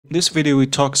This video we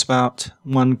talks about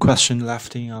one question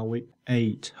left in our week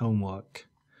 8 homework.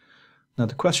 Now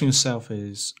the question itself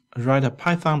is, write a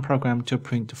Python program to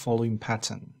print the following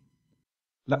pattern.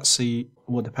 Let's see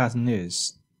what the pattern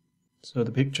is. So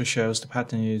the picture shows the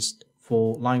pattern is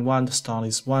for line 1 the star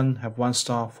is 1, have 1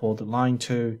 star. For the line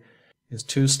 2 is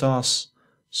 2 stars.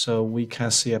 So we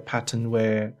can see a pattern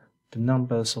where the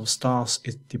numbers of stars,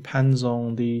 it depends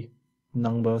on the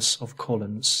numbers of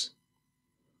columns.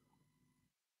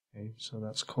 Okay, so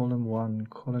that's column 1,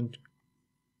 column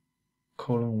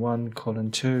 1, column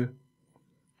 2,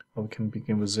 or we can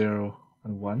begin with 0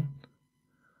 and 1,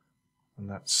 and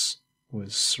that's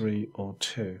with 3 or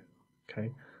 2.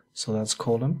 Okay, so that's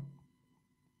column.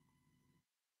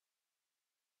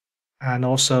 And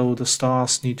also the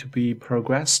stars need to be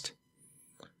progressed.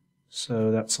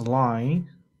 So that's a line,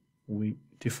 we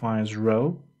define as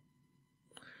row.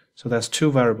 So there's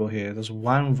 2 variables here. There's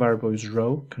one variable is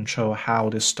row, control how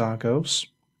this star goes.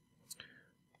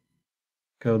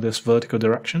 Go this vertical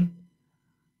direction.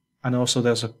 And also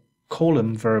there's a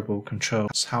column variable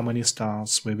controls how many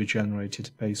stars will be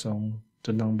generated based on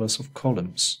the numbers of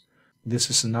columns. This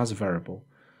is another variable.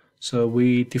 So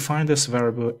we define this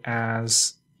variable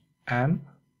as m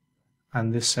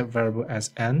and this variable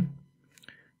as n.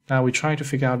 Now we try to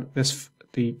figure out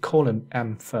the column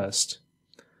m first,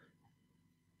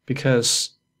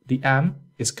 because the m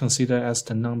is considered as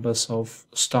the numbers of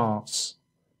stars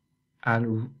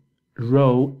and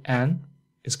row n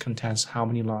is contains how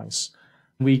many lines.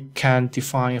 We can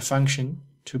define a function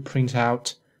to print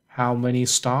out how many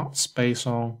stars based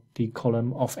on the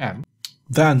column of m.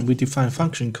 Then we define a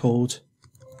function called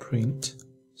print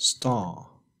star,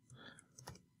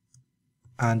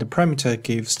 and the parameter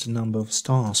gives the number of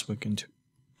stars we're going to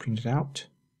print it out.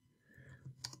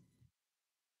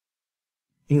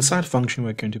 Inside the function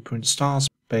we're going to print stars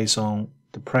based on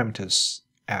the parameters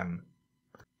m.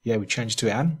 Yeah, we change to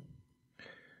m.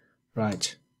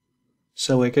 Right.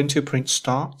 So we're going to print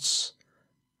stars,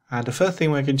 and the first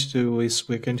thing we're going to do is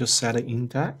we're going to set an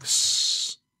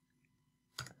index.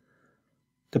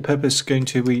 The purpose is going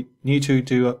to, we need to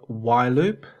do a while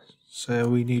loop, so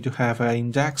we need to have an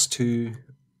index to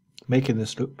make in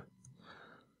this loop.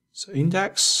 So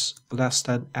index less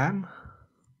than m,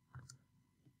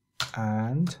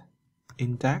 and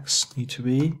index need to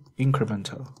be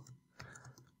incremental.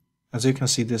 As you can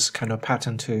see, this kind of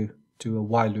pattern to do a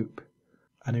while loop,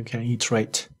 and you can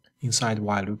iterate inside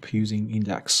while loop using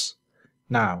index.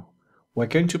 Now we're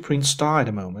going to print star at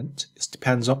the moment. It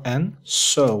depends on n,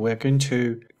 so we're going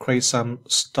to create some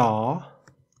star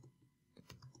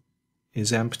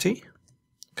is empty.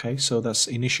 Okay, so that's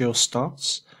initial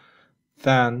stars.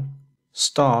 Then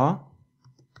star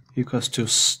equals to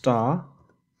star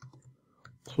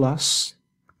plus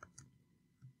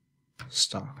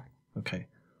star. Okay,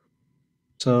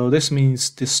 so this means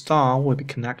this star will be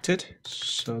connected,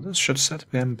 so this should set to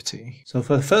be empty. So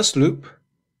for the first loop,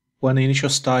 when the initial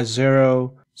star is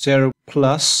 0, 0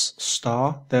 plus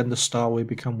star, then the star will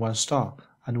become 1 star.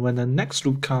 And when the next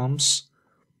loop comes,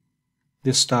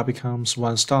 this star becomes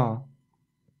 1 star.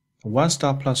 1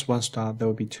 star plus 1 star, there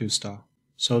will be 2 stars.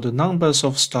 So the numbers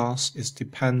of stars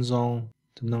depends on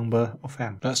the number of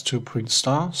m. That's to print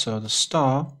star, so the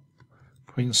star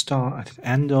print star at the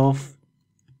end of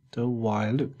the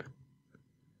while loop.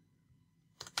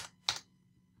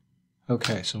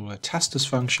 Okay, so we'll test this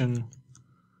function.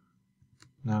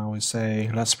 Now we say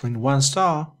let's print 1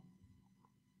 star.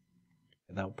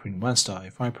 That will print 1 star.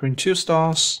 If I print 2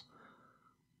 stars,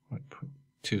 I print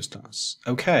 2 stars.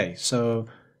 Okay, so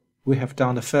we have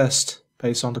done the first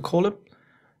based on the column.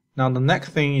 Now the next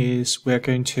thing is we're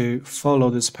going to follow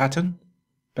this pattern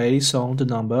based on the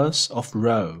numbers of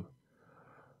row.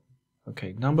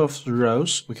 Okay, number of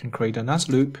rows, we can create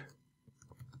another loop,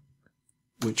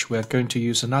 which we're going to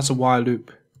use another while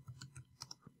loop.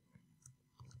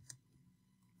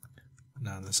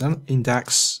 Now there's an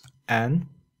index n,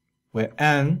 where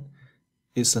n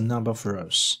is the number of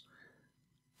rows.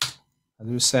 As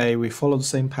we say, we follow the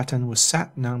same pattern. We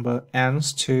set number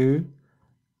n's to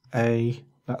a,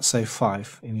 let's say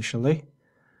 5 initially,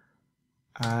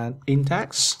 and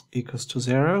index equals to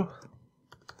 0.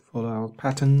 Follow our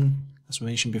pattern as we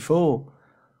mentioned before.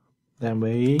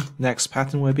 Then next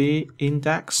pattern will be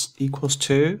index equals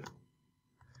to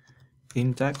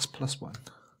index plus 1.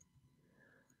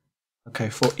 Okay,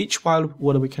 for each while,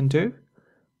 what we can do?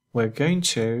 We're going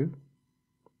to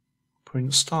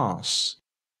print stars,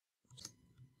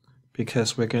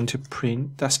 because we're going to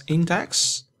print, that's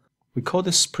index. We call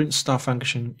this print star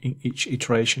function in each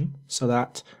iteration, so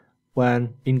that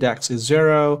when index is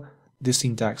 0, this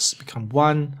index become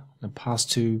 1 and pass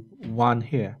to 1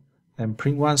 here. then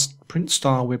print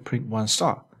star will print 1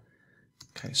 star.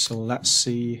 Okay, so let's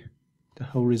see the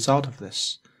whole result of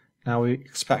this. Now we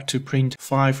expect to print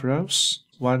 5 rows.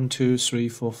 1, 2, 3,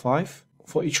 4, 5.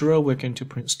 For each row, we're going to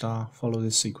print star, follow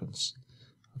this sequence.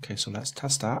 Okay, so let's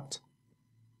test that.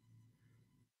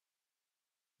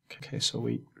 Okay, so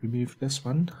we remove this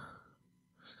one.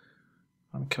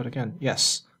 Run code again.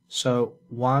 Yes. So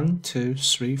 1, 2,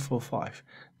 3, 4, 5.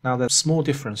 Now there's small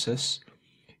differences.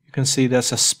 You can see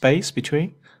there's a space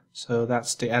between. So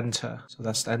that's the enter. So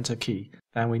that's the enter key.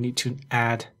 Then we need to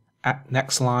add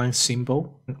next line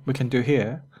symbol. We can do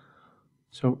here.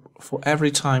 So for every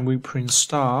time we print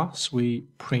stars, we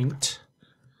print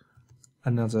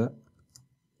another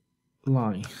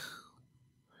line.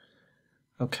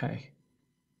 Okay.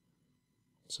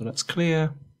 So that's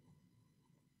clear.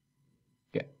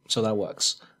 Yeah, so that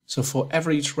works. So for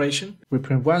every iteration, we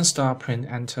print 1 star, print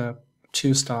enter,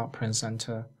 2 star, print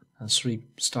enter, and 3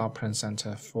 star, print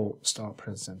enter, 4 star,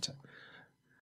 print enter.